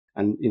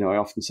And, I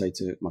often say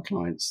to my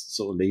clients,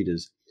 sort of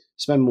leaders,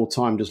 spend more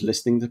time just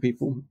listening to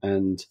people,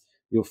 and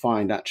you'll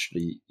find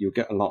actually you'll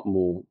get a lot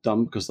more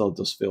done because they'll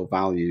just feel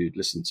valued,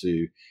 listened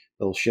to,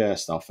 they'll share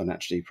stuff and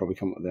actually probably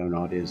come up with their own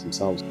ideas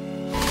themselves.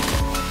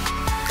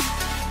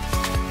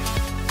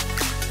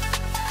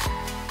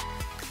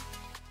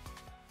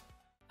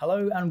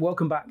 Hello and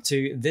welcome back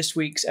to this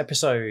week's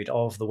episode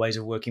of the Ways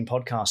of Working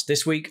podcast.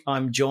 This week,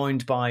 I'm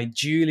joined by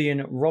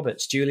Julian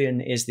Roberts.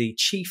 Julian is the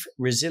Chief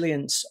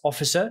Resilience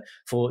Officer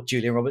for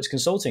Julian Roberts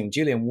Consulting.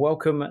 Julian,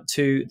 welcome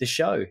to the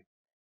show.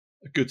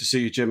 Good to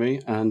see you,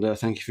 Jimmy, and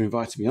thank you for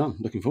inviting me on.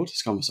 Looking forward to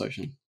this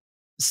conversation.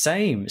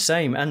 Same.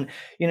 And,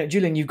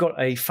 Julian, you've got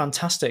a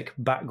fantastic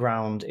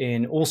background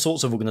in all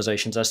sorts of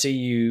organizations. I see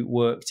you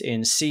worked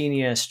in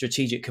senior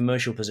strategic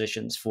commercial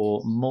positions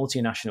for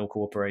multinational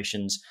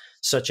corporations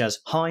such as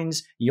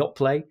Heinz,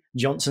 Yoplait,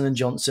 Johnson &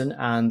 Johnson,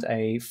 and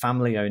a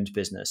family-owned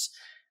business.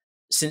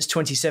 Since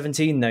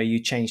 2017, though,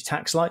 you changed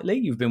tack slightly.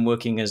 You've been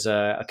working as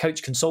a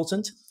coach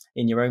consultant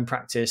in your own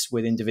practice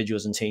with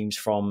individuals and teams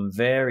from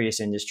various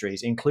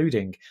industries,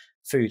 including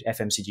food,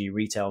 FMCG,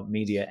 retail,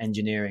 media,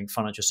 engineering,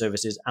 financial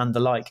services, and the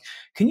like.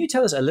 Can you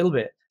tell us a little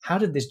bit, how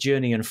did this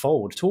journey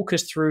unfold? Talk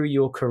us through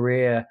your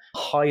career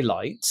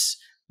highlights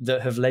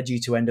that have led you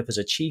to end up as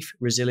a Chief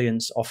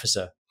Resilience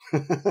Officer.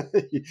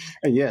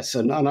 Yes,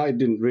 and I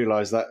didn't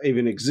realize that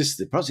even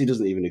existed. Perhaps it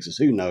doesn't even exist.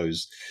 Who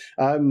knows?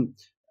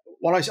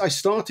 Well, I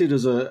started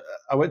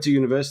I went to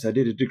university. I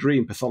did a degree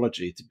in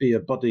pathology to be a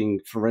budding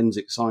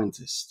forensic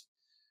scientist.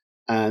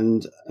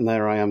 And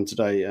there I am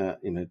today,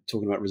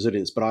 talking about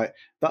resilience. But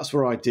that's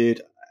where I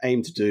did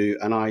aim to do.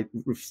 And I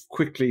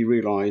quickly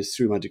realized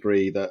through my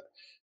degree that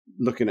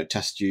looking at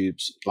test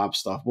tubes, lab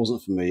stuff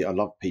wasn't for me. I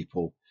love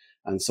people.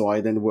 And so I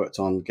then worked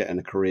on getting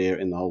a career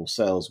in the whole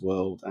sales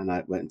world. And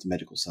I went into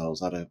medical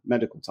sales. I had a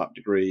medical type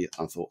degree.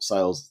 I thought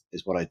sales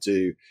is what I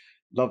do.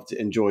 Loved it,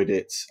 enjoyed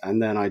it.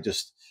 And then I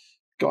just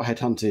got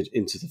headhunted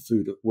into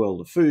the world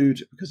of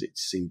food because it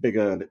seemed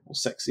bigger, a little more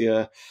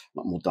sexier, a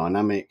lot more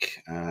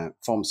dynamic.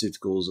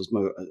 Pharmaceuticals is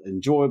more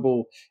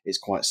enjoyable. It's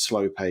quite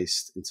slow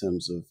paced in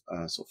terms of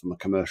sort of from a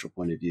commercial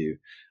point of view.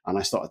 And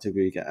I started to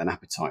really get an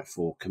appetite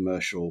for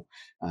commercial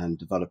and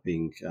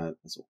developing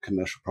sort of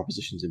commercial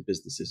propositions in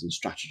businesses and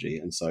strategy.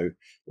 And so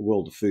the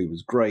world of food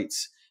was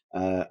great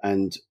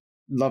and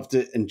loved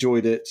it,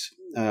 enjoyed it,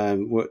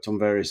 worked on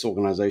various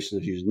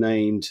organizations, as you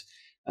named,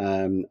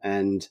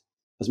 and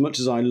as much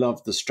as I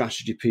loved the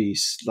strategy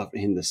piece, loved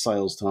hitting the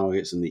sales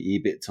targets and the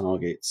EBIT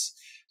targets,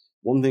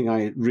 one thing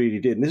I really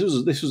did, and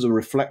this was a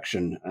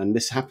reflection, and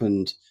this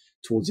happened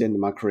towards the end of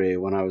my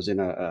career when I was in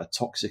a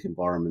toxic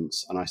environment,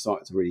 and I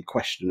started to really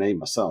question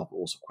myself, but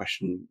also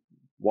question,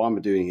 why am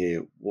I doing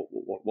here?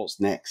 What's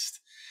next?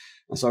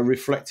 And so I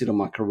reflected on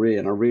my career,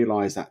 and I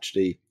realized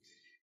actually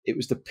it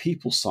was the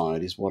people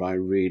side is what I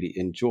really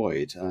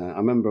enjoyed. I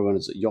remember when I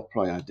was at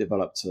Yoplait, I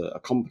developed a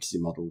competency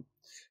model,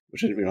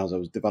 which I didn't realize I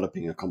was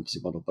developing a competency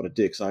model, but I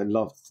did because I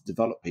love to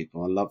develop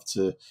people. I love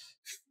to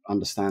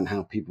understand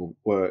how people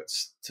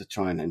worked to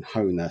try and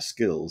hone their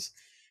skills.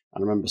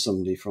 And I remember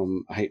somebody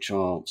from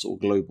HR, sort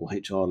of global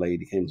HR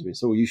lady came to me and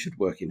said, well, you should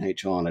work in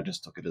HR. And I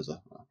just took it as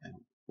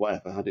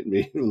whatever. I didn't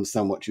really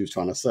understand what she was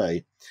trying to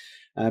say.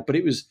 But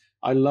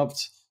I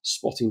loved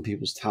spotting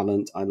people's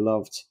talent. I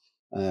loved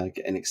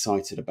getting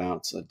excited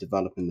about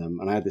developing them.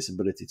 And I had this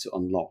ability to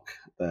unlock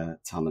their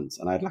talent.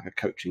 And I had like a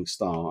coaching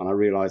style. And I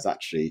realized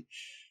actually,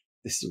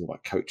 this is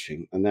about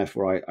coaching. And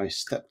therefore I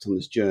stepped on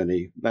this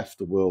journey, left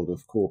the world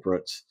of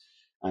corporate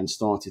and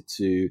started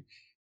to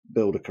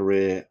build a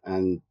career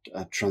and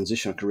a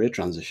career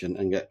transition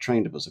and get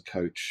trained up as a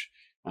coach.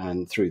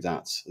 And through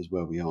that is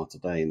where we are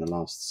today in the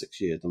last 6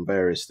 years. Done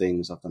various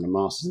things. I've done a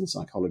master's in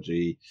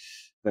psychology,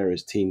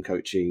 various team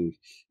coaching,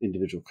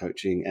 individual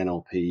coaching,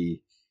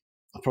 NLP.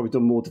 I've probably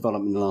done more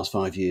development in the last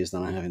 5 years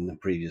than I have in the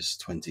previous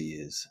 20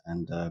 years.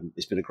 And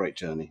it's been a great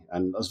journey.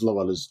 And as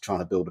well as trying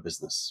to build a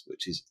business,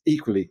 which is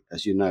equally,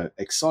 as you know,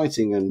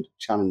 exciting and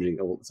challenging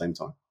all at the same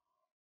time.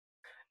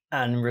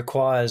 And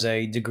requires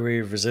a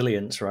degree of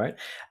resilience, right?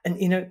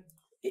 And,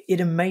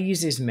 it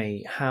amazes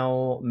me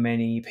how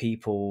many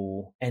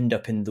people end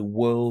up in the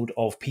world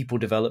of people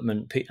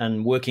development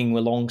and working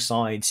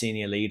alongside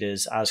senior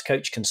leaders as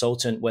coach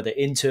consultant, whether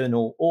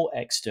internal or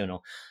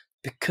external,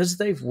 because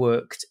they've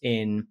worked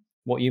in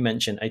what you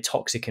mentioned, a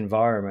toxic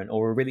environment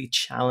or a really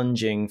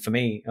challenging, for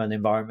me, an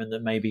environment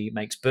that maybe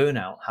makes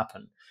burnout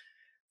happen.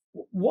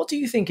 What do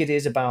you think it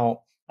is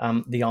about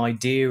the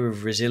idea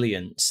of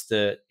resilience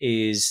that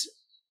is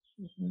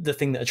the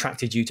thing that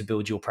attracted you to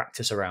build your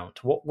practice around?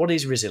 What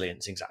is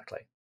resilience exactly?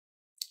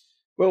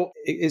 Well,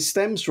 it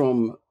stems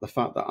from the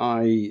fact that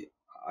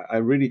I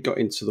really got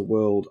into the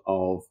world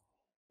of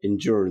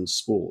endurance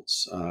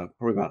sports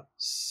probably about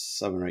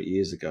 7 or 8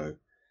 years ago.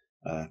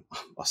 That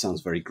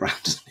sounds very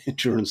grand,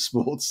 endurance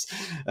sports.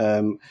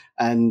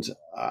 And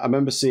I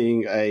remember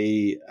seeing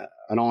an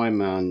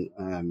Ironman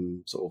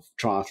sort of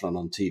triathlon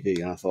on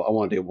TV, and I thought, I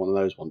want to do one of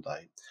those one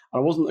day. And I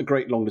wasn't a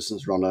great long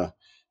distance runner,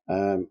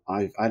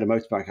 I had a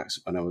motorbike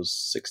accident when I was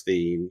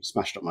 16,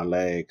 smashed up my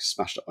leg,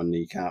 smashed up my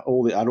kneecap,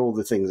 I had all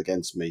the things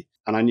against me.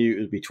 And I knew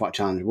it would be quite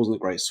challenging. I wasn't a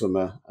great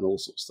swimmer and all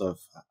sorts of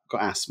stuff. I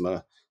got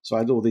asthma. So I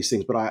had all these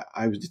things, but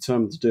I was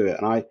determined to do it.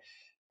 And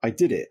I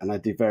did it, and I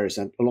did various,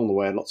 and along the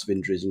way, lots of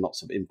injuries and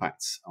lots of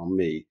impacts on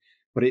me.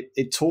 But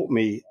it taught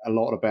me a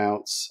lot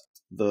about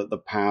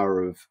the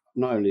power of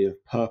not only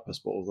of purpose,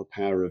 but of the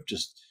power of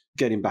just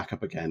getting back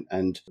up again.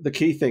 And the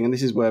key thing, and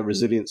this is where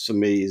resilience for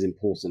me is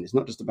important, it's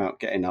not just about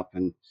getting up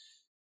and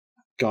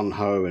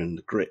gung-ho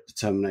and grit,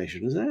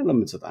 determination. There's an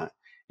element of that.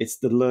 It's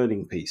the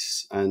learning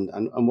piece. And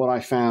what I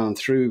found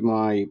through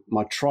my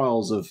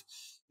trials of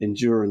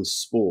endurance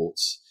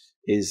sports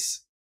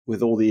is,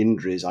 with all the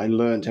injuries, I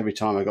learned every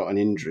time I got an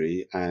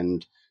injury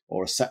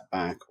or a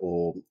setback,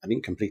 or I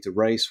didn't complete a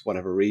race for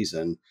whatever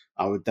reason,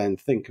 I would then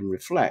think and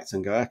reflect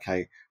and go,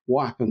 okay,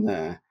 what happened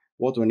there?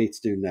 What do I need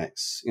to do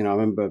next? I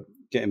remember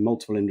getting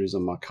multiple injuries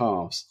on my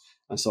calves.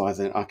 And so I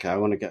think, okay, I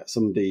want to get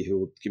somebody who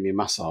will give me a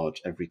massage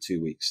every 2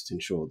 weeks to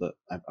ensure that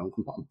I'm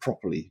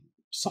properly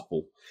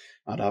supple.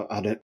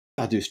 I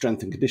do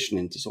strength and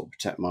conditioning to sort of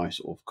protect my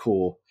sort of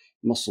core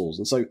muscles.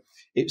 And so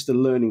it's the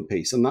learning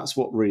piece. And that's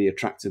what really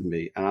attracted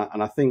me.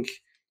 And I think,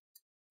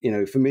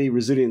 for me,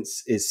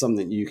 resilience is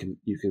something you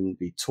can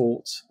be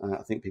taught.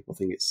 I think people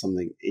think it's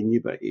something in you,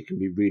 but it can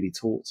be really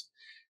taught.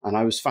 And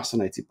I was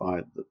fascinated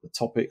by the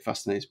topic,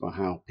 fascinated by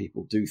how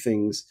people do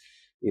things.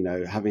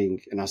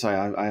 And I say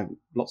I have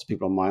lots of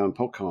people on my own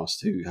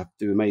podcast who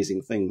do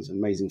amazing things,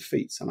 amazing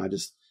feats, and I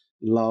just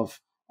love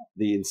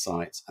the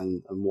insight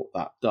and what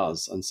that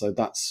does. And so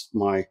that's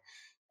my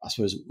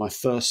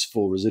thirst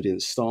for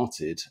resilience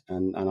started,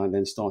 and I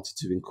then started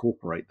to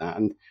incorporate that.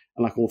 And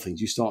like all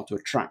things, you start to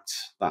attract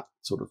that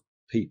sort of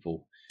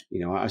people.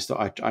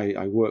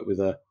 I work with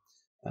a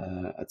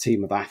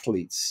team of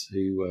athletes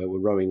who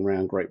were rowing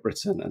around Great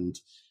Britain, and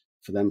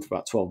for them for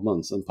about 12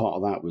 months. And part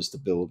of that was to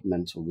build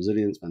mental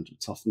resilience, mental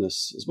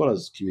toughness, as well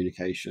as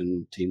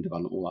communication, team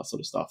development, all that sort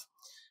of stuff.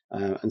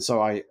 And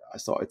so I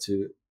started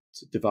to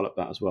develop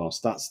that as well.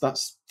 So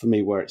that's for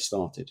me where it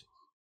started.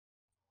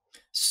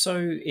 So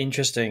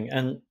interesting.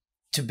 And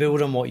to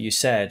build on what you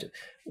said,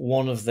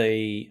 one of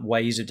the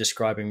ways of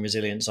describing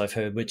resilience I've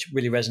heard, which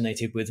really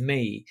resonated with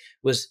me,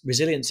 was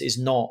resilience is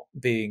not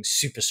being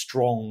super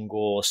strong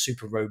or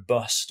super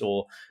robust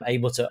or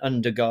able to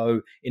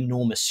undergo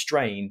enormous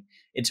strain.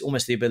 It's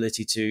almost the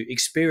ability to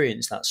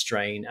experience that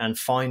strain and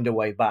find a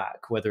way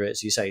back, whether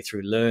it's, you say,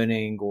 through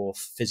learning or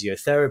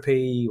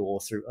physiotherapy or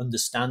through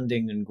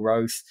understanding and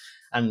growth.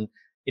 And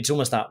it's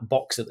almost that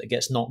boxer that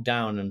gets knocked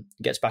down and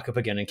gets back up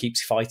again and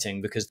keeps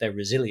fighting because they're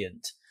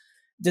resilient.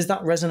 Does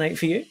that resonate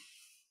for you?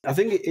 I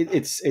think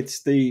it's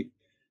the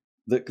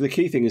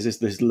key thing is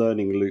this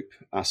learning loop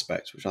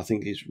aspect, which I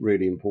think is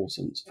really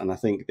important. And I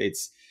think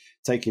it's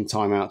taking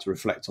time out to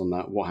reflect on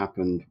that. What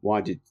happened?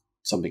 Why did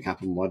something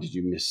happen? Why did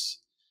you miss,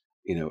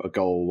 a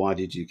goal? Why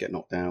did you get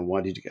knocked down?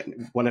 Why did you get,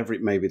 whatever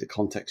it may be, the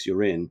context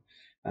you're in?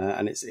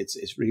 And it's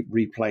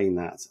replaying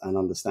that and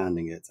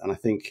understanding it. And I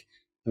think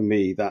for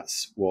me,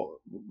 that's what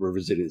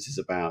resilience is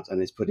about, and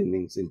it's putting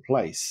things in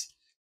place.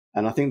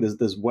 And I think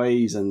there's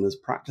ways and there's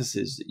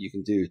practices that you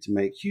can do to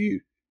make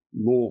you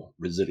more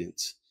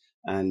resilient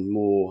and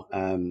more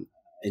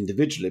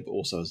individually, but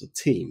also as a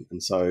team.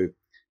 And so,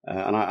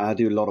 and I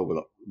do a lot of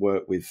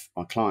work with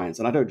my clients,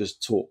 and I don't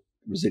just talk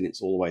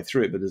resilience all the way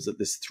through it, but there's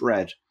this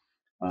thread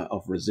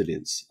of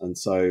resilience. And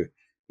so,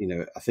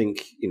 I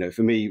think,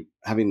 for me,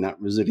 having that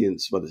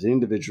resilience, whether it's an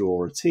individual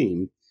or a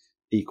team,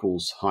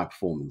 equals high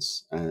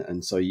performance.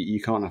 And so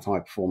you can't have high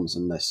performance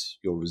unless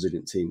you're a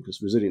resilient team,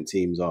 because resilient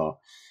teams are,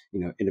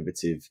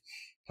 innovative,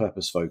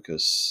 purpose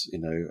focus,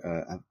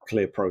 have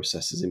clear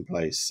processes in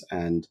place,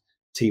 and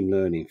team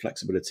learning,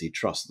 flexibility,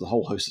 trust, the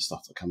whole host of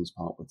stuff that comes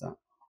part with that.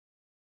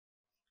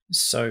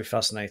 So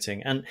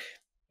fascinating. And,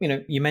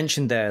 you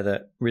mentioned there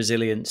that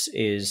resilience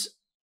is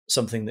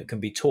something that can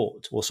be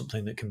taught or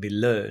something that can be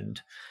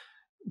learned.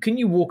 Can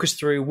you walk us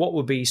through what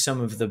would be some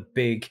of the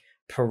big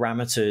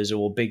parameters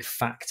or big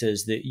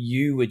factors that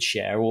you would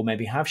share or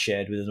maybe have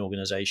shared with an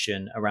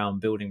organization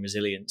around building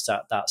resilience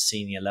at that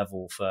senior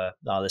level for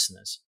our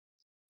listeners?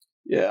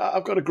 Yeah,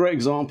 I've got a great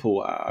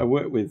example. I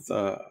worked with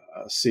a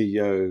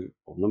CEO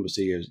or a number of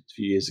CEOs a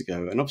few years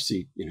ago. And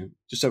obviously,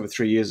 just over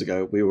 3 years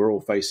ago, we were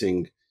all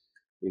facing,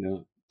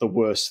 the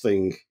worst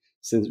thing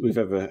since we've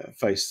ever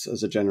faced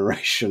as a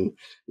generation,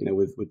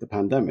 with the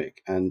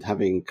pandemic, and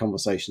having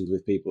conversations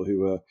with people who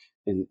were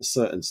in a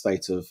certain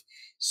state of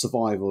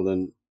survival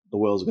and the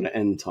world's going to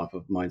end type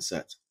of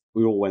mindset.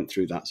 We all went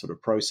through that sort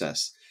of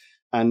process.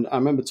 And I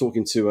remember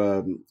talking to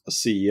a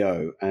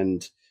CEO,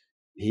 and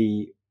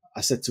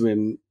I said to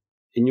him,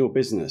 in your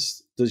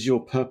business, does your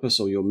purpose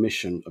or your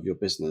mission of your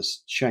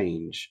business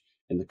change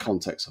in the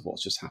context of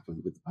what's just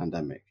happened with the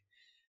pandemic?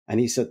 And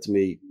he said to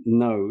me,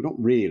 no, not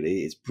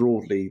really. It's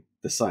broadly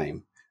the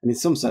same. And in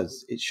some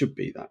sense, it should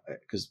be that,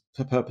 because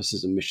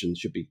purposes and missions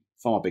should be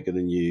far bigger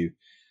than you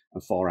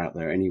and far out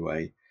there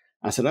anyway.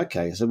 I said,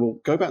 okay. I said, well,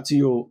 go back to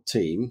your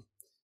team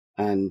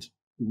and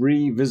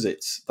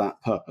revisit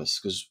that purpose,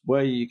 because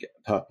where you get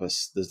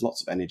purpose, there's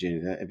lots of energy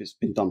in it. If it's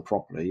been done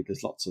properly,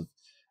 there's lots of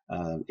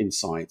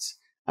insights.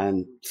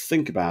 And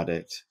think about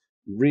it.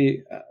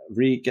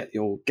 Get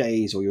your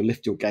gaze, or you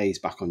lift your gaze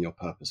back on your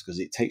purpose, because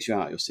it takes you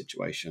out of your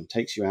situation,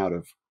 takes you out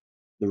of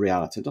the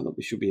reality. Not that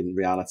we should be in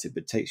reality,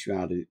 but takes you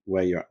out of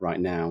where you're at right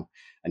now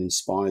and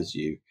inspires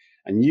you,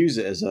 and use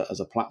it as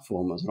a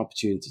platform, as an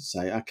opportunity to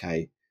say,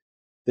 okay,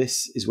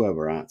 this is where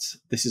we're at.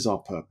 This is our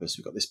purpose.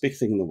 We've got this big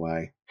thing in the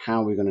way.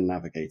 How are we going to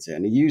navigate it?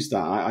 And he used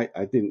that.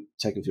 I didn't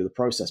take him through the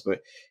process,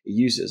 but he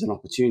used it as an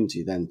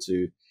opportunity then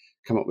to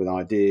come up with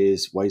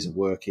ideas, ways of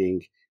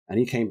working. And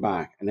he came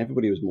back and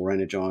everybody was more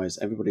energized.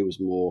 Everybody was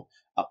more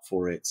up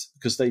for it,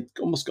 because they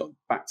almost got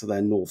back to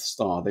their North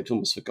Star. They'd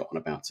almost forgotten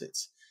about it.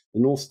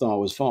 The North Star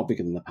was far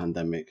bigger than the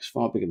pandemic,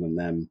 far bigger than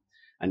them.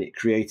 And it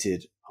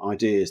created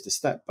ideas to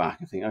step back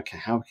and think, okay,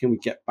 how can we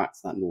get back to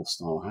that North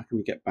Star? How can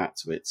we get back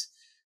to it?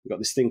 We've got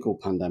this thing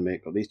called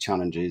pandemic, got these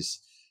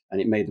challenges,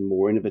 and it made them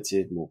more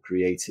innovative, more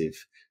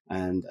creative,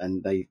 and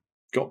they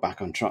got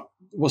back on track.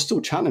 It was still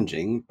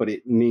challenging, but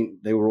it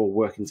meant they were all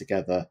working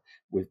together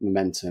with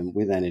momentum,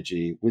 with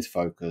energy, with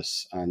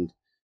focus, and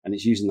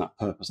it's using that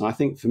purpose. And I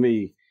think for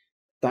me,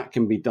 that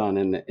can be done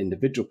in an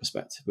individual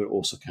perspective, but it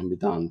also can be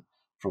done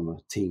from a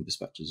team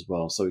perspective as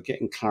well. So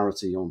getting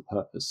clarity on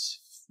purpose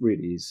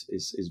really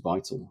is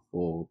vital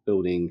for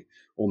building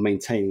or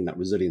maintaining that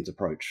resilient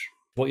approach.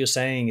 What you're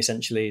saying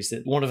essentially is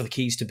that one of the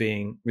keys to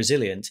being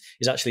resilient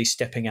is actually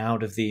stepping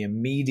out of the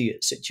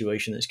immediate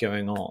situation that's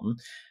going on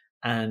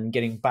and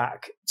getting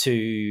back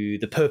to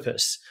the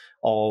purpose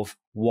of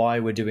why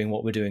we're doing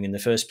what we're doing in the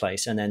first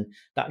place. And then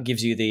that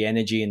gives you the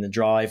energy and the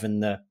drive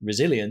and the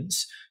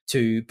resilience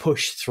to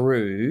push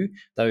through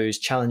those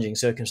challenging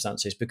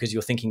circumstances, because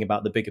you're thinking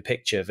about the bigger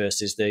picture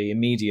versus the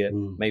immediate,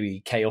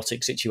 maybe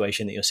chaotic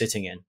situation that you're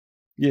sitting in.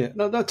 Yeah,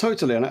 no,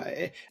 totally.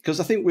 And because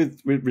I think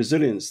with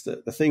resilience, the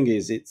thing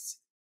is,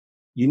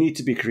 you need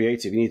to be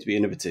creative. You need to be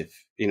innovative.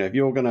 If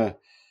you're going to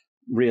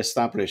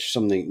reestablish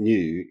something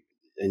new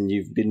and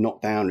you've been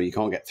knocked down or you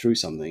can't get through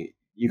something,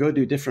 you got to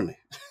do it differently.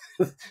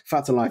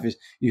 Fact of life is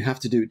you have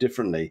to do it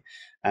differently.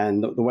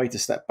 And the way to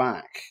step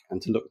back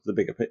and to look at the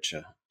bigger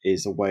picture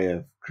is a way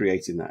of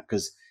creating that,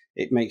 because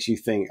it makes you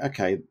think,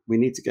 okay, we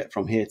need to get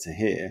from here to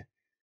here.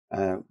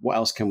 What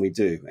else can we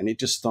do? And it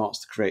just starts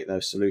to create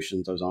those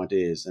solutions, those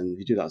ideas. And if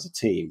you do that as a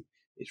team,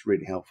 it's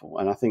really helpful.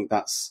 And I think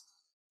that's,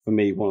 for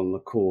me, one of the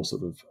core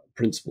sort of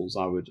principles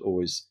I would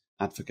always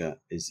advocate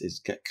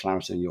is get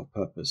clarity on your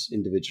purpose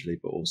individually,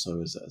 but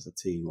also as a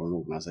team or an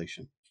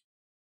organization.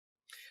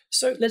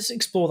 So let's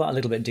explore that a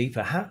little bit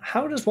deeper.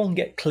 How does one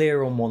get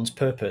clear on one's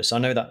purpose? I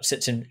know that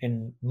sits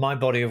in my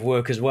body of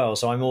work as well,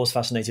 so I'm always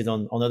fascinated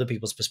on other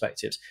people's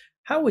perspectives.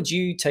 How would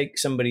you take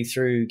somebody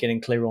through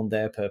getting clear on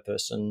their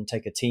purpose and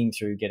take a team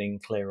through getting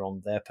clear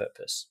on their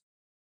purpose?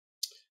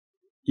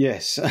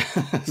 Yes,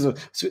 so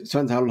it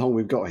depends how long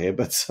we've got here,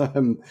 but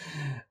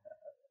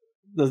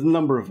there's a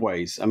number of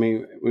ways. I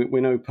mean,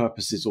 we know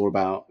purpose is all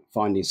about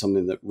finding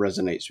something that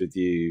resonates with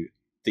you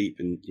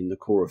deep in the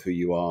core of who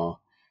you are.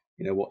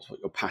 What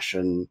your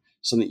passion,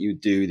 something you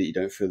do that you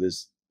don't feel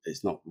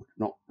it's not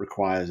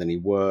requires any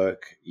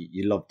work.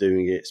 You love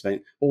doing it.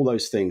 All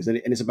those things,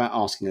 and it's about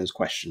asking those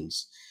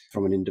questions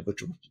from an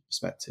individual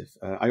perspective.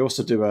 I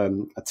also do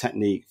a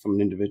technique from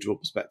an individual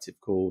perspective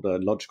called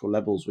logical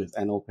levels with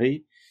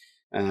NLP,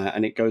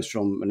 and it goes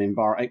from an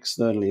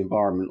external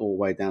environment all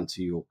the way down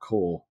to your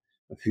core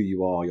of who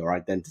you are, your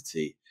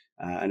identity.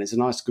 And it's a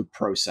nice, good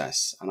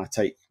process. And I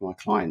take my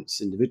clients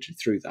individually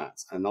through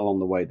that. And along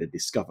the way, they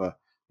discover a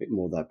bit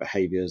more of their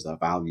behaviors, their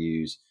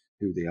values,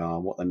 who they are,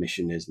 what their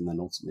mission is, and then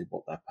ultimately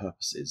what their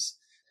purpose is.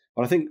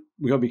 But I think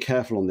we've got to be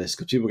careful on this,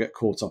 because people get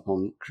caught up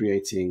on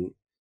creating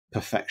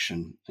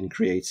perfection and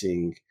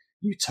creating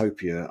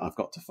utopia. I've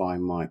got to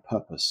find my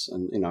purpose.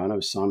 And, I know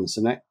Simon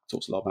Sinek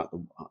talks a lot about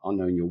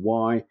unknowing your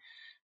why,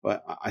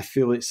 but I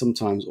feel it's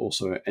sometimes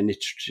also an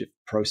iterative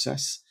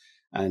process.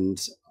 And,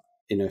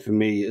 for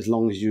me, as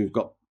long as you've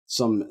got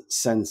some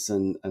sense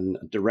and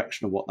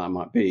direction of what that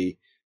might be,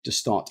 just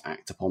start to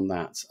act upon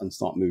that and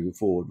start moving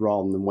forward,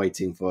 rather than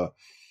waiting for,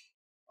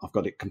 I've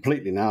got it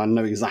completely now, I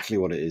know exactly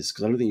what it is.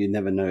 Because I don't think you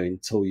never know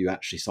until you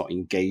actually start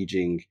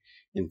engaging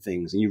in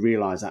things. And you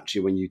realize,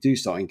 actually, when you do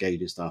start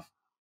engaging stuff,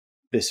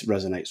 this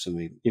resonates with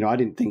me. I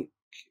didn't think,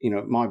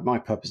 my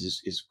purpose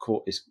is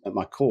at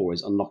my core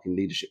is unlocking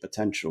leadership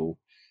potential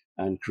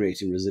and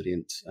creating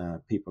resilient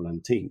people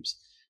and teams.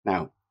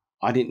 Now,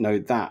 I didn't know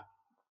that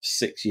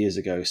 6 years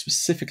ago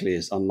specifically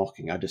as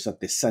unlocking. I just had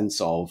this sense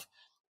of,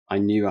 I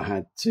knew I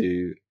had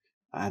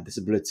this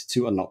ability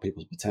to unlock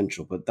people's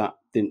potential, but that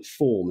didn't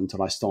form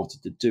until I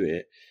started to do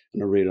it.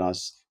 And I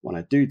realized when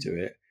I do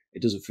it,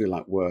 it doesn't feel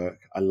like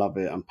work. I love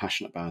it. I'm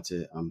passionate about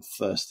it. I'm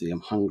thirsty.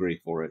 I'm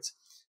hungry for it.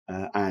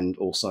 And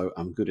also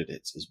I'm good at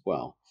it as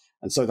well.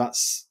 And so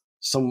that's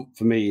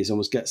for me is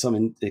almost get some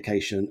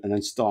indication and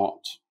then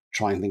start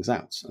trying things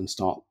out and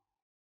start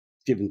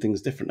giving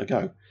things different a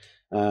go.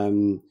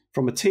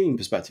 From a team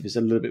perspective, it's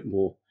a little bit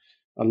more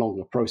a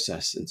longer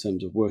process in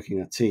terms of working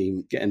a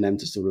team, getting them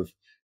to sort of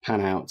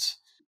pan out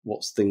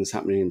what's things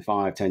happening in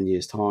 5-10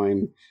 years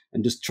time,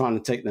 and just trying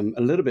to take them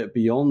a little bit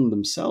beyond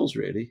themselves,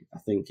 really. I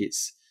think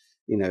it's,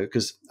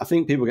 because I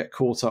think people get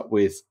caught up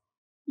with,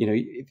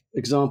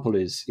 example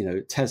is,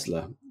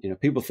 Tesla.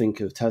 People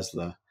think of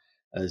Tesla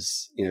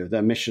as,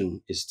 their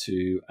mission is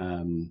to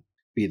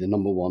be the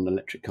number one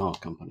electric car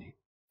company.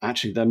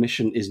 Actually, their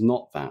mission is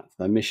not that.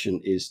 Their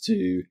mission is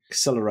to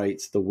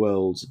accelerate the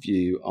world's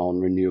view on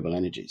renewable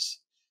energies.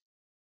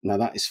 Now,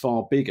 that is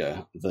far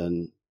bigger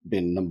than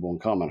being number one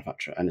car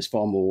manufacturer, and it's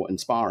far more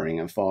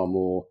inspiring and far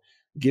more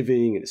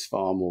giving, and it's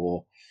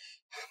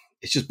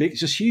just big,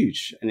 it's just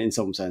huge. And in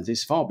some sense,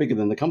 it's far bigger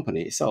than the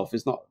company itself.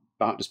 It's not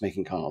about just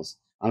making cars.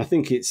 And I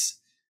think it's,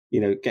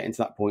 getting to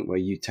that point where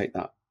you take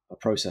that a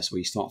process where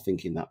you start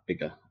thinking that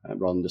bigger,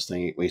 rather than just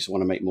thinking we just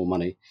want to make more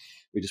money.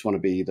 We just want to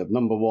be the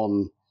number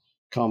one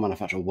car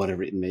manufacturer,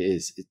 whatever it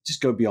is.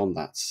 Just go beyond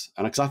that.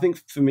 And because I think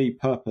for me,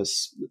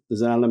 purpose,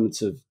 there's an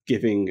element of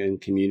giving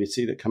and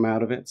community that come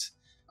out of it.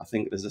 I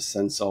think there's a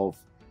sense of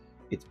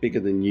it's bigger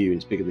than you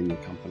and it's bigger than your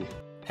company.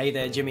 Hey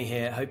there, Jimmy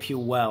here. Hope you're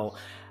well.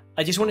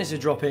 I just wanted to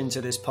drop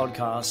into this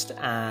podcast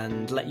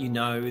and let you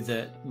know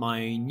that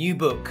my new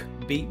book,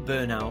 Beat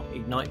Burnout,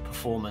 Ignite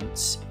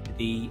Performance,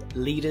 the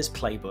Leader's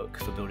Playbook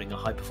for Building a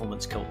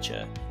High-Performance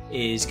Culture,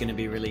 is going to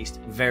be released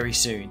very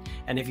soon.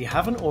 And if you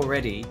haven't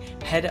already,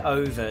 head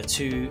over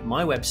to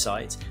my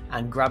website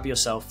and grab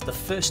yourself the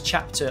first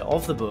chapter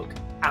of the book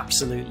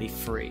absolutely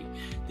free.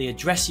 The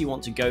address you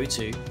want to go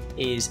to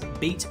is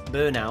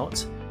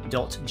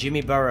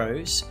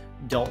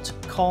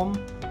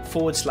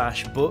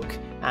beatburnout.jimmyburrows.com/book,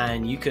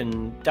 and you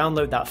can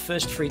download that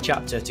first free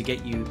chapter to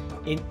get you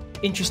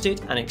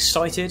interested and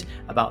excited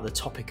about the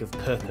topic of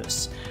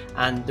purpose.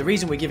 And the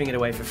reason we're giving it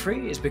away for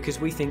free is because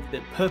we think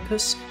that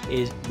purpose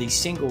is the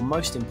single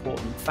most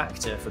important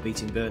factor for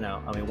beating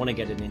burnout, and we want to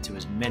get it into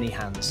as many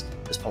hands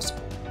as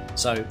possible.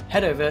 So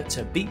head over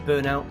to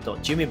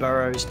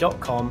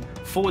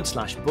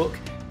beatburnout.jimmyburrows.com/book,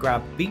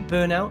 grab Beat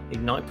Burnout,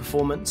 Ignite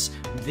Performance,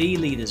 the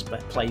Leader's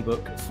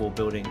Playbook for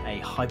Building a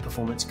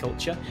High-Performance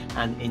Culture,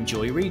 and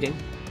enjoy reading.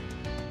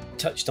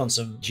 Touched on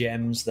some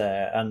gems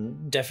there,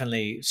 and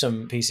definitely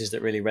some pieces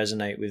that really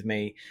resonate with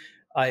me.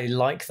 I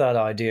like that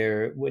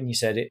idea when you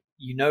said it,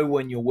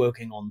 when you're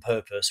working on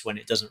purpose when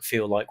it doesn't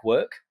feel like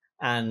work.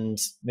 And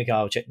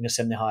Mikhail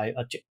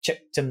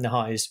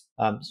Csikszentmihalyi's,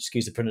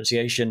 excuse the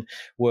pronunciation,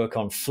 work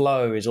on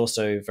flow is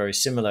also very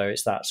similar.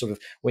 It's that sort of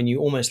when you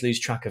almost lose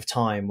track of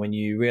time, when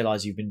you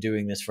realize you've been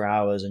doing this for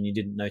hours and you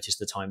didn't notice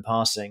the time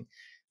passing,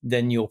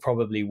 then you're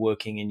probably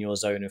working in your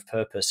zone of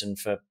purpose. And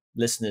for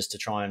listeners to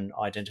try and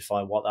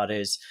identify what that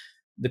is,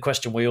 the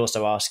question we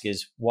also ask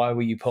is, why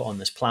were you put on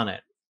this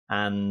planet?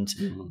 And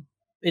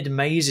it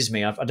amazes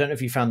me. I don't know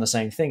if you found the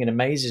same thing. It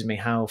amazes me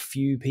how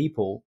few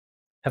people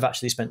have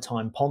actually spent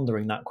time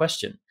pondering that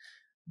question.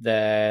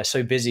 They're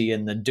so busy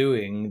in the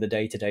doing, the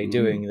day-to-day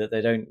doing, that they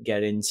don't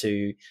get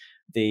into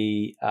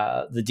the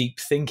deep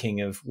thinking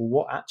of, well,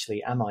 what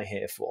actually am I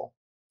here for?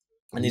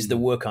 And is the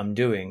work I'm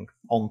doing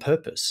on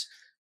purpose,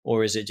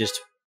 or is it just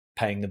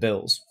paying the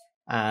bills?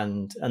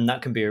 And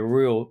that can be a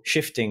real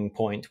shifting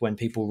point when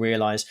people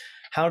realize,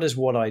 how does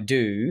what I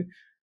do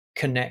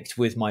connect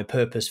with my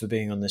purpose for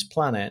being on this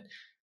planet?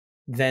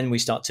 Then we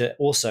start to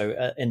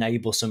also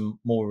enable some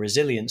more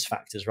resilience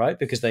factors, right?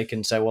 Because they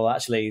can say, well,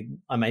 actually,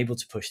 I'm able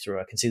to push through.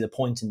 I can see the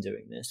point in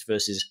doing this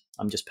versus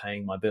I'm just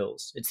paying my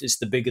bills. It's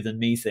the bigger than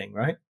me thing,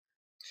 right?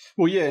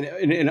 Well, yeah,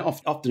 and it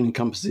often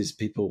encompasses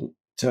people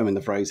terming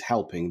the phrase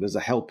helping. There's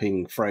a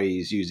helping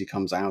phrase usually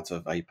comes out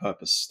of a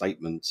purpose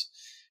statement.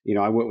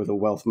 I work with a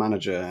wealth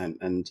manager,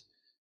 and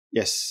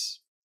yes,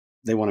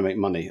 they want to make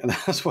money, and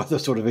that's why they're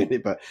sort of in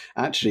it. But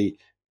actually,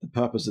 the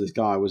purpose of this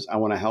guy was, I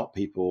want to help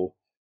people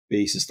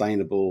be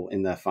sustainable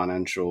in their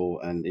financial,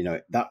 and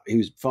that he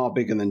was far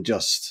bigger than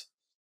just,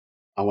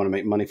 I want to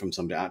make money from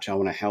somebody. Actually, I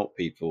want to help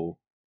people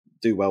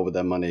do well with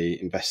their money,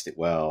 invest it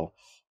well,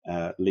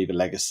 leave a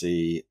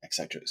legacy,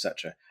 etc.,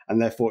 etc.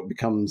 And therefore, it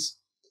becomes,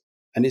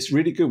 and it's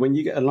really good when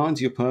you get aligned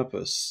to your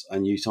purpose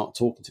and you start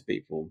talking to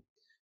people,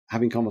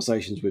 having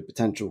conversations with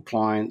potential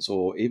clients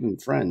or even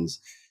friends.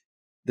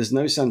 There's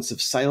no sense of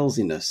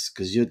salesiness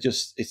because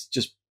it's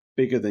just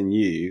bigger than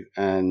you,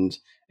 and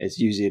it's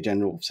usually a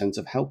general sense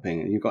of helping,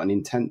 and you've got an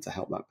intent to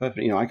help that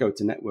person. I go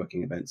to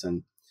networking events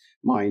and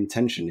my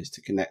intention is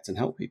to connect and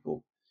help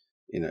people.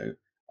 And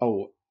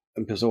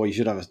people say, you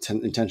should have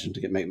an intention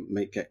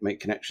to make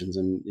connections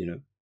and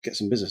get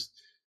some business.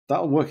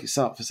 That'll work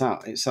itself.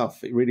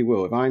 It really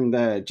will. If I'm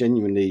there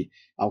genuinely,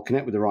 I'll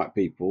connect with the right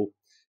people.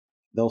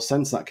 They'll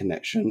sense that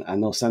connection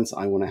and they'll sense that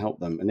I want to help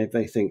them. And if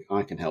they think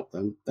I can help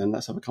them, then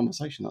let's have a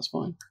conversation. That's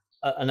fine.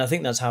 And I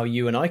think that's how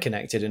you and I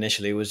connected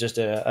initially, was just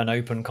an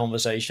open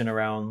conversation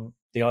around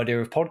the idea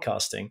of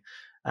podcasting.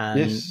 And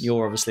yes,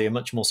 you're obviously a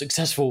much more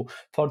successful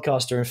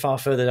podcaster and far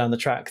further down the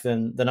track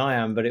than I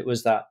am. But it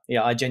was that,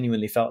 I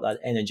genuinely felt that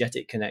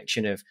energetic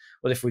connection of,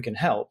 well, if we can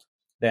help,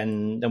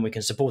 then we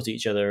can support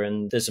each other,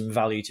 and there's some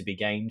value to be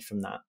gained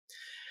from that.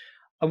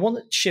 I want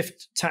to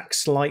shift tack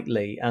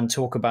slightly and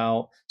talk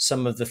about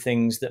some of the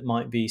things that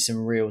might be some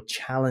real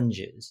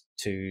challenges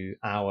to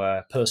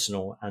our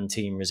personal and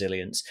team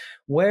resilience.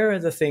 Where are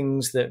the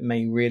things that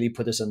may really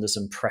put us under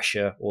some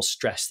pressure or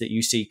stress that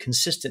you see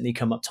consistently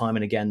come up time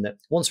and again that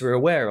once we're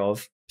aware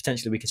of,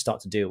 potentially we can start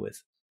to deal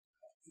with?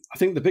 I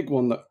think the big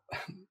one that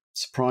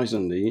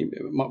surprisingly,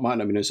 it might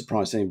not be no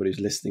surprise to anybody who's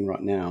listening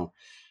right now,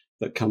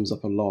 that comes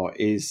up a lot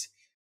is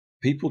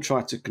people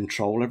try to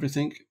control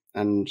everything.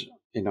 And,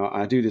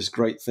 I do this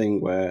great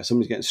thing where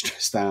somebody's getting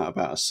stressed out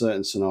about a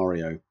certain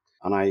scenario.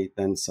 And I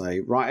then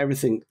say, write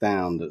everything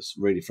down that's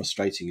really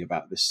frustrating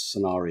about this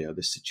scenario,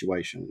 this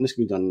situation. And this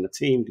can be done in a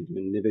team, can be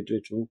an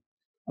individual.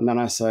 And then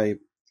I say,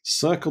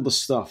 circle the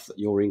stuff that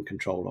you're in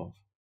control of.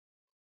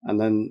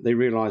 And then they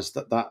realize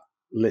that that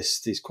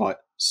list is quite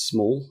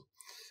small.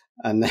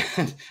 And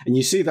then, and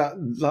you see that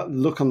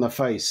look on their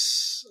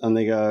face and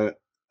they go,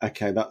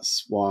 okay,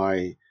 that's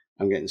why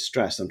I'm getting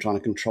stressed. I'm trying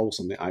to control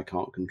something I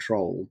can't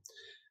control.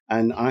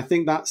 And I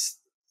think that's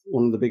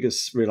one of the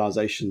biggest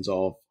realizations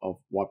of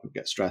why people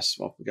get stressed,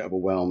 why people get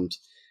overwhelmed,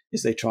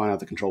 is they try and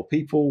either control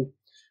people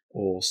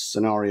or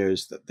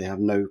scenarios that they have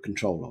no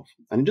control of.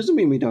 And it doesn't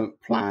mean we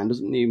don't plan,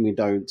 doesn't mean we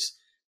don't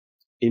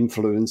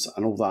influence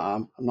and all that.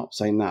 I'm not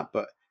saying that,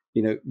 but,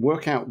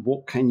 work out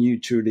what can you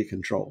truly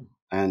control.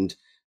 And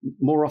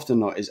more often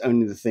than not, it's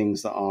only the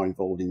things that are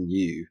involved in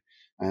you,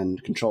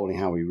 and controlling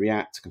how we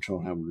react,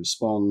 control how we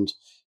respond,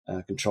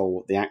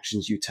 control the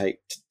actions you take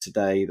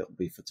today that will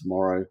be for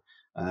tomorrow.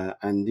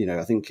 And,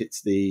 I think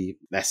it's the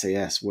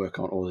SAS work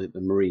on, or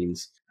the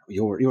Marines.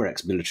 You're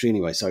ex-military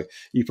anyway, so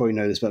you probably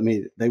know this about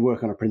me. They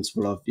work on a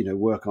principle of,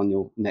 work on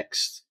your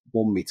next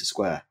 1 meter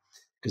square,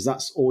 because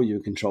that's all you're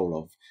in control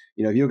of.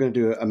 If you're going to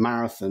do a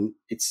marathon,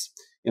 it's,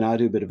 I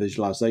do a bit of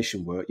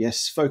visualization work.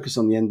 Yes, focus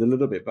on the end a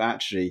little bit, but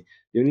actually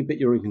the only bit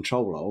you're in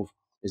control of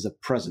is the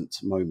present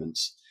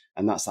moments.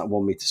 And that's that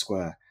 1 meter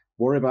square.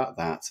 Worry about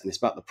that. And it's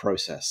about the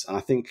process. And I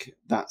think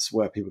that's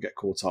where people get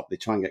caught up. They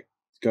try and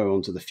go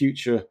on to the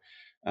future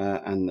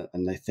and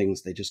the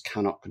things they just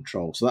cannot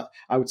control. So that,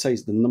 I would say,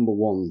 is the number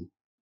one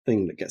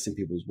thing that gets in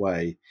people's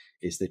way,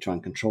 is they try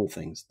and control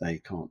things they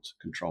can't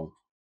control.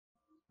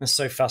 That's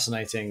so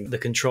fascinating. The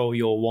control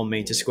your 1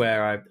 meter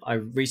square. I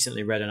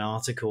recently read an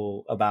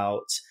article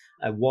about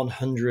a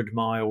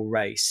 100-mile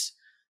race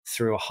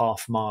through a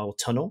half-mile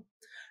tunnel.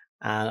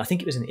 And I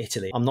think it was in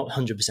Italy. I'm not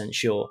 100%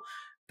 sure.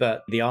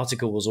 But the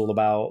article was all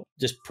about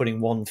just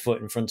putting one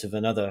foot in front of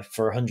another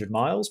for 100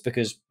 miles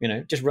because,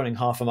 just running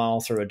half a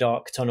mile through a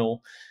dark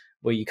tunnel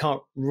where you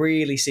can't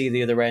really see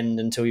the other end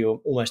until you're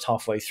almost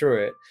halfway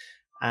through it.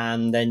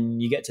 And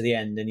then you get to the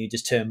end and you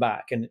just turn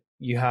back and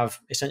you have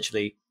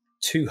essentially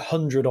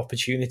 200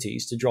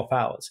 opportunities to drop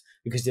out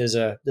because there's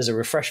a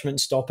refreshment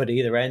stop at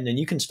either end and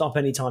you can stop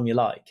anytime you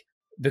like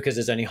because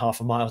there's only half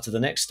a mile to the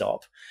next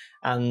stop.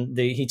 And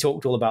he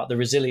talked all about the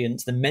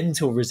resilience, the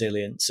mental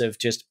resilience of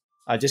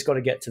I just got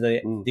to get to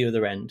the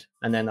other end,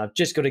 and then I've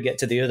just got to get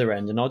to the other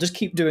end, and I'll just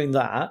keep doing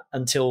that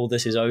until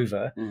this is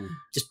over,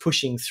 just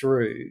pushing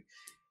through.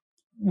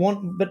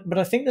 But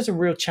I think there's a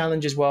real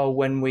challenge as well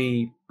when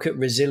we look at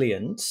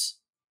resilience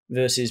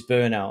versus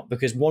burnout,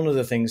 because one of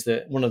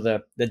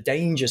the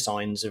danger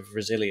signs of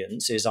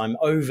resilience is I'm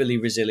overly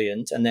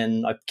resilient, and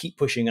then I keep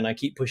pushing and I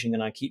keep pushing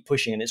and I keep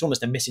pushing, and it's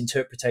almost a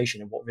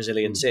misinterpretation of what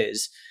resilience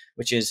is,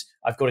 which is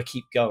I've got to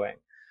keep going.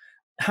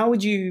 How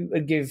would you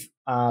give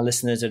our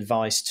listeners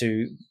advice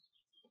to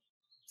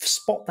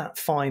spot that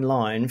fine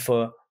line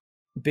for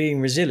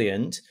being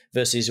resilient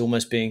versus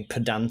almost being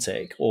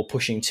pedantic or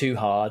pushing too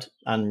hard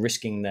and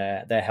risking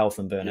their health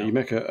and burnout? Yeah, you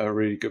make a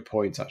really good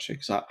point, actually,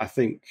 because I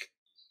think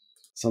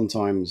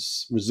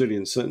sometimes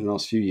resilience, certainly in the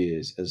last few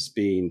years, has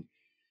been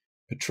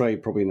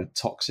portrayed probably in a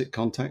toxic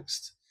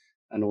context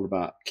and all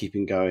about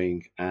keeping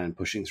going and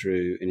pushing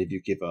through. And if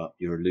you give up,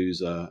 you're a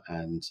loser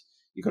and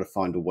you've got to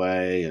find a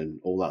way and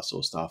all that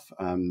sort of stuff.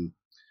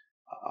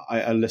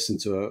 I listened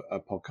to a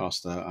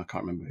podcaster, I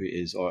can't remember who it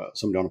is, or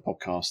somebody on a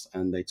podcast,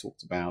 and they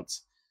talked about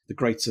the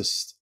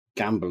greatest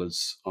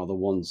gamblers are the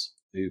ones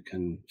who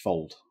can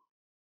fold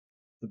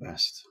the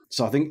best.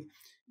 So I think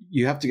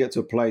you have to get to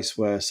a place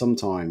where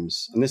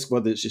sometimes, and this,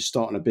 whether it's just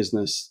starting a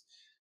business,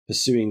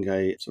 pursuing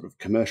a sort of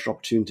commercial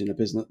opportunity in a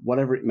business,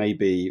 whatever it may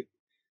be,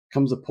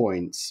 comes a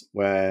point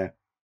where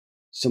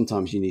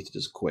sometimes you need to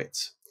just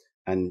quit.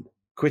 And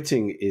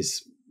quitting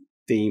is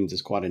deemed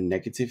as quite a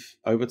negative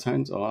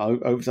overtone or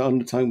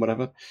undertone,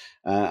 whatever.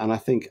 And I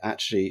think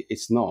actually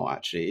it's not.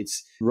 Actually,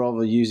 it's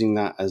rather using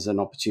that as an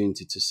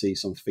opportunity to see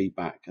some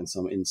feedback and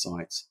some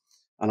insights.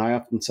 And I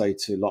often say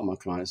to a lot of my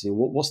clients,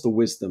 what's the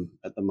wisdom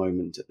at the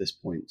moment at this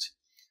point?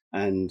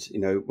 And,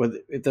 whether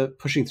if they're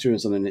pushing through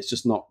and something, it's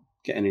just not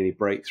getting any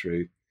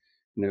breakthrough.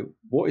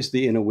 What is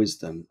the inner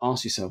wisdom?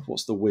 Ask yourself,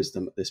 what's the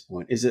wisdom at this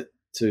point? Is it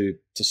to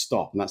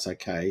stop? And that's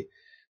okay.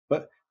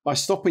 But by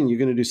stopping, you're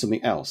going to do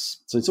something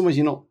else. So in some ways,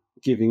 you're not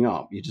giving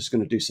up. You're just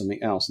going to do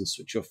something else and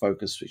switch your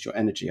focus, switch your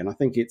energy. And I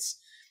think it's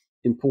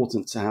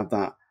important to have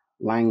that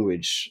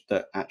language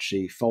that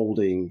actually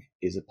folding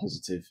is a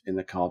positive in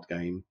the card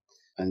game.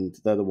 and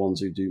they're the ones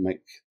who do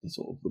make the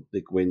sort of the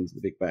big wins,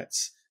 the big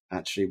bets.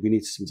 Actually, we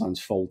need to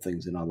sometimes fold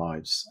things in our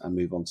lives and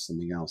move on to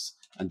something else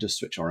and just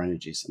switch our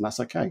energies, and that's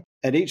okay.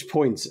 At each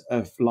point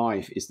of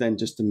life is then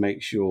just to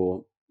make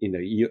sure,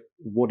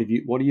 what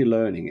are you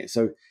learning?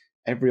 So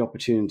every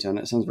opportunity, and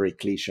it sounds very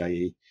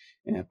cliche,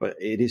 but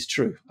it is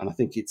true, and I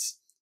think it's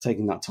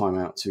taking that time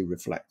out to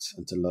reflect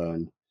and to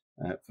learn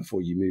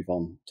before you move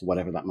on to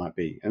whatever that might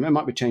be. And it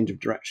might be change of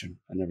direction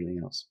and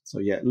everything else. So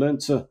yeah, learn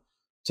to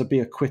be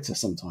a quitter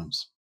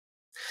sometimes.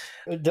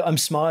 I'm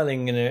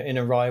smiling in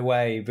a wry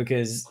way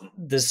because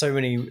there's so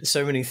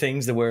many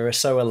things that we're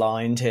so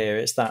aligned here.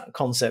 It's that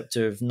concept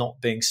of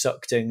not being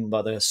sucked in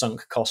by the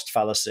sunk cost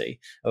fallacy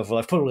of, well,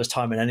 I've put all this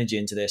time and energy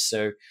into this,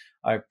 so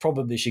I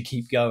probably should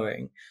keep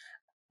going.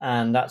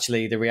 And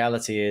actually, the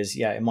reality is,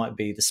 it might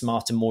be the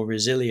smarter, more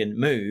resilient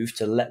move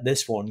to let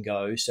this one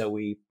go, so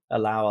we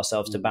allow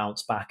ourselves to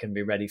bounce back and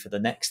be ready for the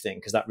next thing,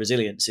 because that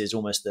resilience is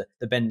almost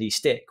the bendy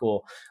stick,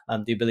 or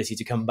the ability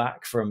to come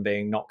back from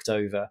being knocked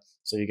over.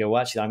 So you go,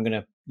 well, actually, I'm going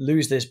to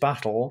lose this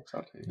battle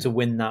to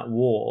win that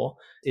war,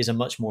 is a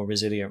much more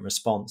resilient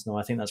response. No,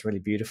 I think that's really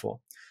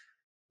beautiful.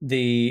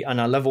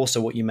 And I love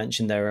also what you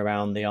mentioned there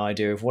around the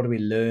idea of what are we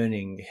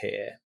learning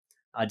here.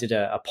 I did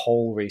a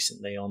poll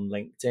recently on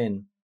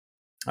LinkedIn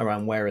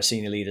around where a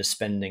senior leader is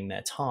spending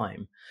their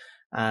time,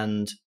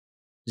 and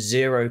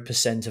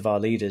 0% of our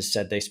leaders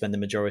said they spend the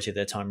majority of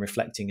their time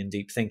reflecting and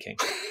deep thinking.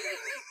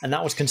 And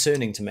that was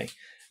concerning to me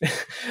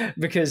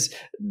because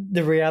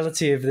the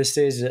reality of this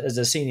is, as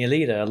a senior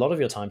leader, a lot of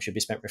your time should be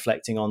spent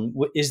reflecting on,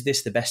 is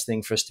this the best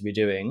thing for us to be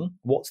doing?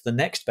 What's the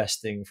next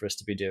best thing for us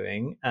to be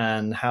doing?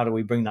 And how do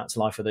we bring that to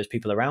life for those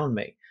people around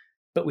me?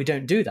 But we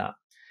don't do that.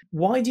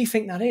 Why do you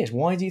think that is?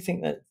 Why do you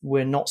think that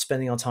we're not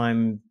spending our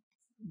time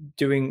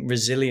doing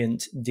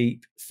resilient,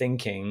 deep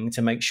thinking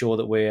to make sure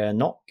that we're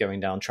not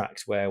going down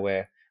tracks where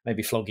we're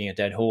maybe flogging a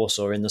dead horse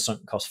or in the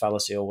sunk cost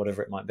fallacy or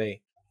whatever it might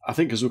be? I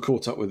think as we're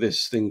caught up with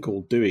this thing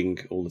called doing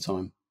all the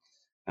time,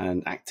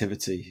 and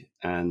activity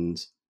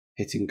and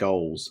hitting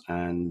goals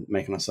and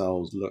making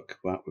ourselves look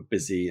like we're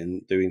busy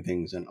and doing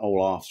things and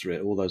all after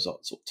it, all those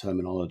sort of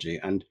terminology.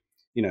 And,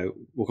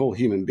 we're all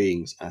human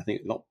beings. I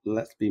think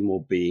let's be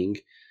more being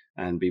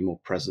and be more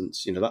present.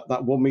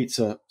 That 1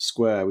 meter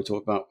square we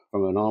talk about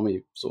from an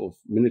army sort of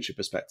military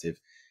perspective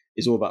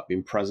is all about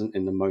being present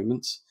in the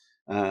moment.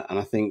 And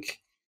I think,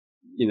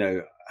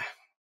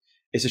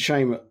 it's a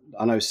shame.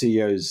 I know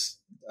CEOs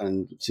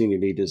and senior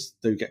leaders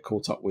do get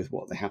caught up with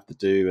what they have to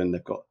do and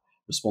they've got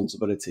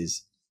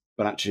responsibilities.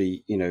 But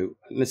actually, and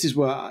this is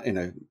where,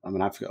 I'm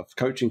an advocate of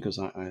coaching because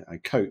I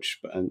coach,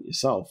 and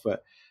yourself.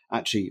 But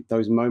actually,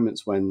 those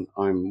moments when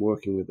I'm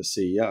working with a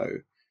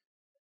CEO,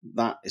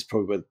 that is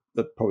probably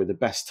the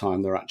best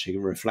time they're actually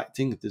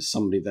reflecting. There's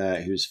somebody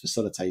there who's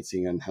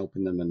facilitating and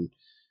helping them,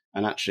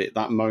 and actually at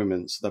that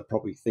moment they're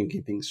probably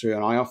thinking things through.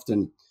 And I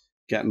often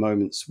get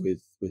moments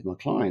with my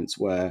clients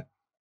where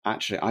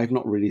actually I've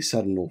not really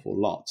said an awful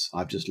lot.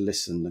 I've just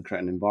listened and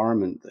create an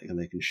environment that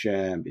they can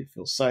share and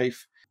feel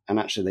safe. And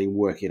actually they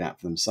work it out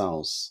for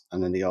themselves.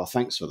 And then they go, oh,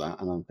 thanks for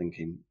that. And I'm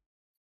thinking,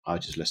 I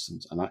just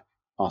listened and I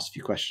asked a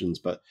few questions,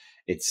 but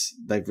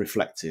they've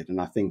reflected.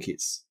 And I think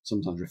it's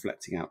sometimes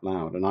reflecting out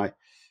loud. And I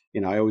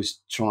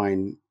always try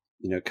and,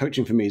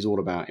 coaching for me is all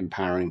about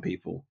empowering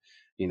people,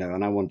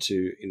 and I want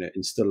to,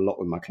 instill a lot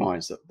with my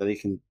clients that they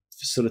can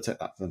facilitate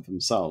that for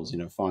themselves,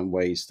 find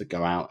ways to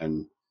go out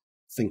and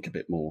think a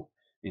bit more,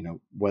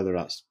 whether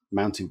that's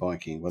mountain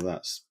biking, whether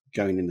that's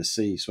going in the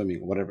sea, swimming,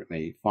 or whatever it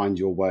may, find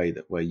your way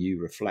where you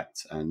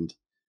reflect and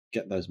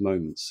get those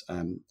moments.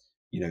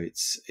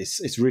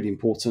 It's really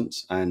important.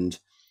 And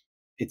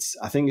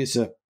I think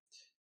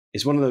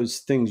it's one of those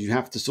things you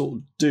have to sort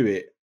of do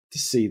it to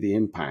see the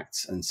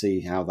impact and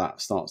see how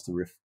that starts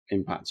to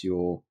impact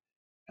your,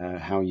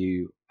 how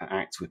you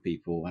act with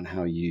people and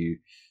how you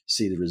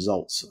see the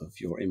results of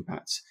your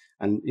impacts.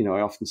 And,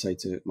 I often say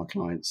to my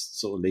clients,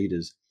 sort of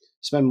leaders,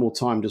 spend more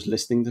time just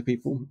listening to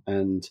people,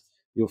 and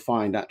you'll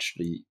find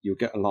actually you'll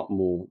get a lot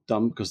more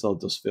done because they'll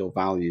just feel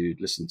valued,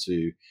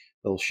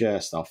 they'll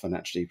share stuff and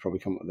actually probably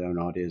come up with their own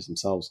ideas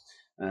themselves.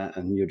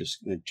 And you're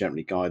just going to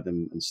gently guide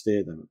them and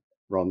steer them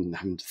rather than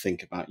having to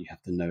think about you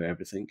have to know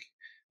everything.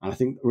 And I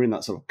think we're in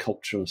that sort of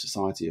cultural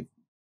society of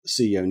the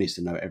CEO needs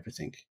to know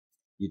everything.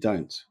 You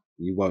don't,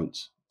 you won't,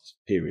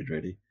 period,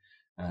 really.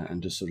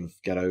 And just sort of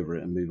get over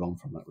it and move on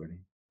from that, really.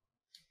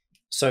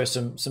 So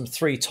some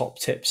 3 top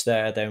tips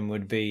there then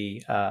would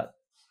be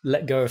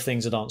let go of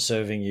things that aren't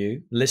serving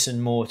you,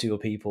 listen more to your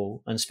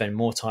people, and spend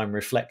more time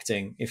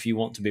reflecting if you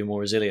want to be more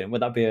resilient.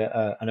 Would that be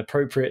an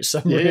appropriate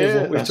summary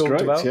of what we've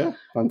talked about? Yeah,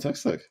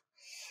 fantastic.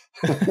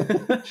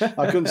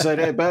 I couldn't say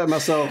it better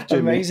myself,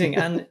 Jimmy. Amazing.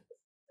 And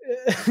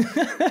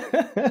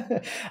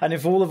and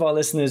if all of our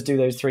listeners do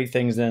those 3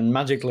 things, then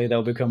magically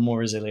they'll become more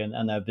resilient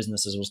and their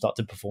businesses will start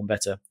to perform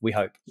better. We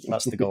hope.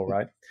 That's the goal,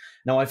 right?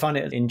 Now, I find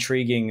it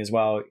intriguing as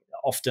well,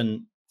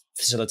 often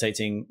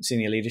facilitating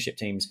senior leadership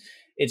teams,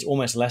 it's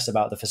almost less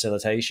about the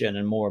facilitation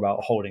and more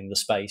about holding the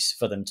space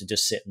for them to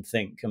just sit and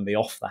think and be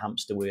off the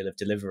hamster wheel of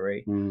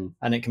delivery.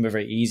 And it can be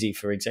very easy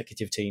for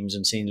executive teams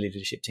and senior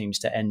leadership teams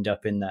to end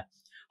up in the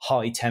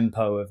high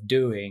tempo of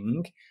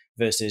doing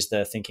versus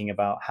the thinking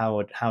about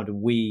how do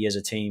we as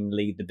a team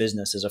lead the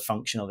business as a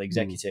functional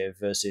executive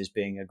versus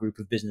being a group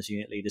of business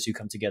unit leaders who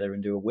come together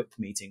and do a whip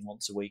meeting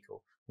once a week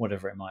or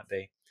whatever it might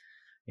be.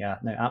 Yeah,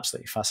 no,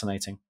 absolutely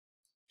fascinating.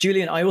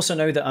 Julian, I also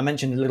know that I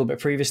mentioned a little bit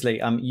previously,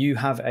 you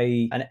have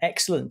an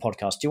excellent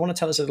podcast. Do you want to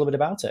tell us a little bit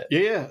about it?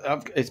 Yeah,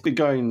 it's been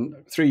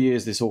going 3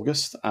 years this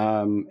August.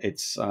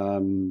 It's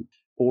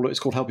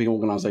called Helping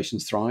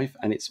Organizations Thrive,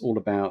 and it's all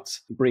about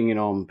bringing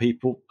on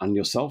people, and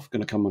yourself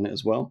going to come on it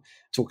as well,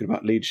 talking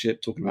about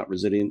leadership, talking about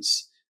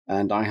resilience.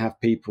 And I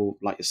have people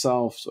like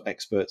yourself, so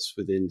experts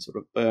within sort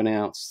of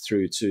burnouts,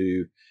 through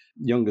to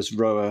youngest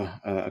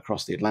rower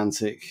across the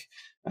Atlantic,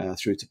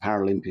 through to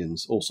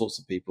Paralympians, all sorts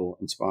of people,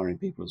 inspiring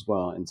people as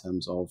well in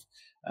terms of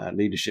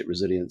leadership,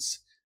 resilience.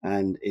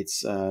 And it's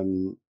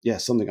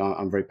something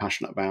I'm very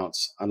passionate about.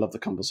 I love the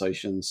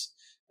conversations,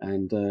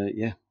 and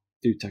do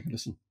take a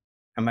listen.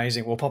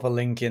 Amazing. We'll pop a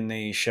link in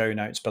the show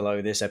notes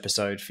below this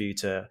episode for you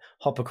to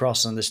hop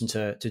across and listen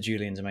to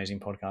Julian's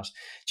amazing podcast.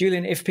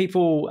 Julian, if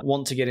people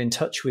want to get in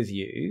touch with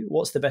you,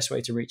 what's the best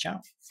way to reach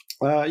out?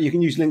 You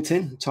can use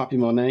LinkedIn, type in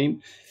my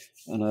name,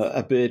 and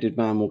a bearded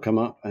man will come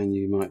up, and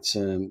you might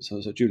so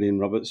Julian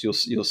Roberts,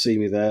 you'll see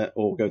me there,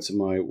 or go to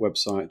my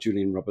website,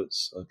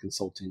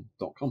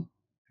 julianrobertsconsulting.com.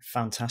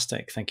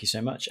 Fantastic. Thank you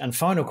so much. And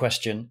final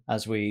question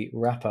as we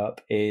wrap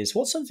up is,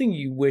 what's something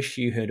you wish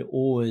you had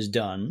always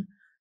done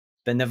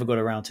but never got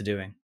around to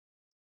doing?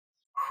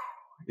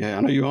 Yeah,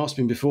 I know you asked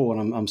me before,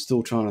 and I'm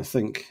still trying to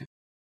think.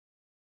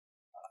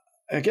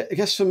 I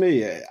guess for me,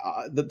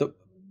 the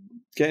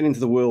getting into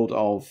the world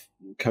of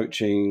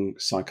coaching,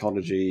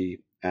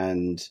 psychology,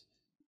 and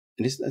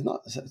it's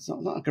not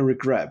like a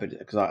regret, but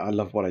because I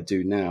love what I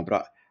do now,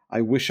 but I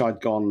wish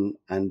I'd gone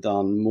and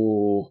done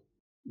more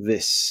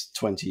this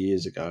 20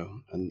 years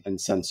ago,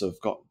 and sense of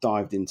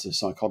dived into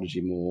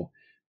psychology more,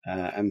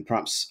 and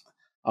perhaps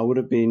I would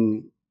have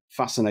been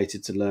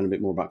fascinated to learn a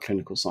bit more about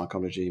clinical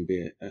psychology and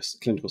be a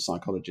clinical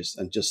psychologist,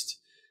 and just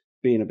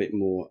being a bit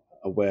more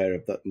aware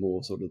of that,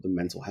 more sort of the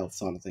mental health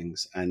side of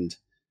things, and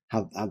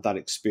have that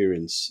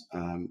experience.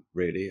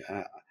 Really,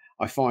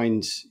 I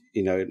find,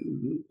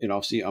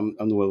 obviously I'm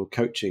the world of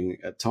coaching.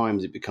 At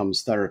times it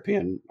becomes therapy,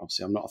 and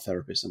obviously I'm not a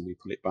therapist, and we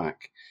pull it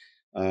back.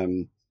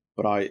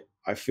 But I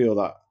feel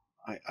that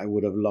I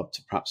would have loved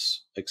to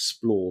perhaps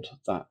explored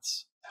that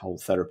whole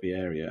therapy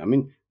area. I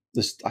mean,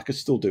 I could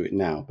still do it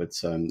now, but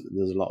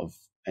there's a lot of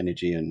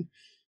energy and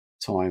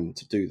time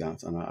to do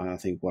that. And I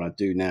think what I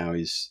do now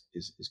is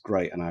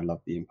great, and I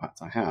love the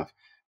impact I have.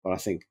 But I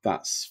think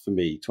that's, for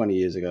me, 20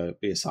 years ago,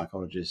 be a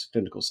psychologist,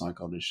 clinical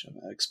psychologist,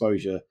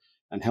 exposure,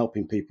 and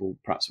helping people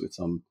perhaps with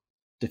some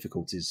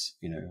difficulties.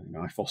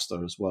 I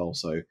foster as well,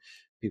 so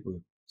people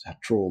who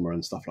have trauma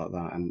and stuff like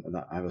that, and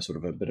that I have a sort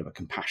of a bit of a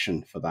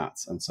compassion for that.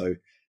 And so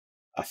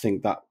I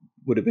think that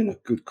would have been a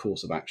good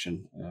course of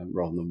action,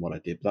 rather than what I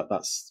did. But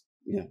that's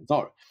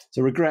it's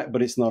a regret,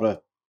 but it's not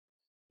a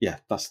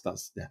that's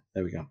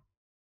there we go.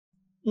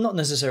 Not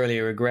necessarily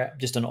a regret,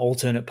 just an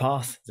alternate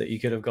path that you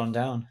could have gone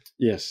down.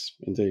 Yes,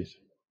 indeed.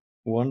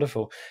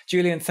 Wonderful.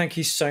 Julian, thank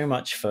you so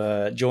much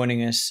for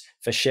joining us,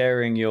 for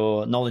sharing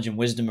your knowledge and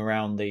wisdom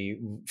around the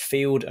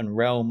field and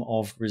realm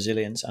of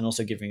resilience, and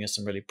also giving us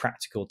some really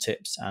practical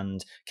tips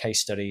and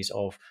case studies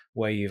of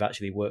where you've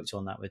actually worked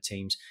on that with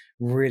teams.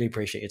 Really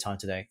appreciate your time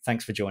today.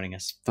 Thanks for joining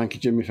us. Thank you,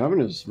 Jimmy, for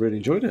having us. Really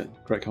enjoyed it.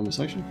 Great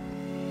conversation.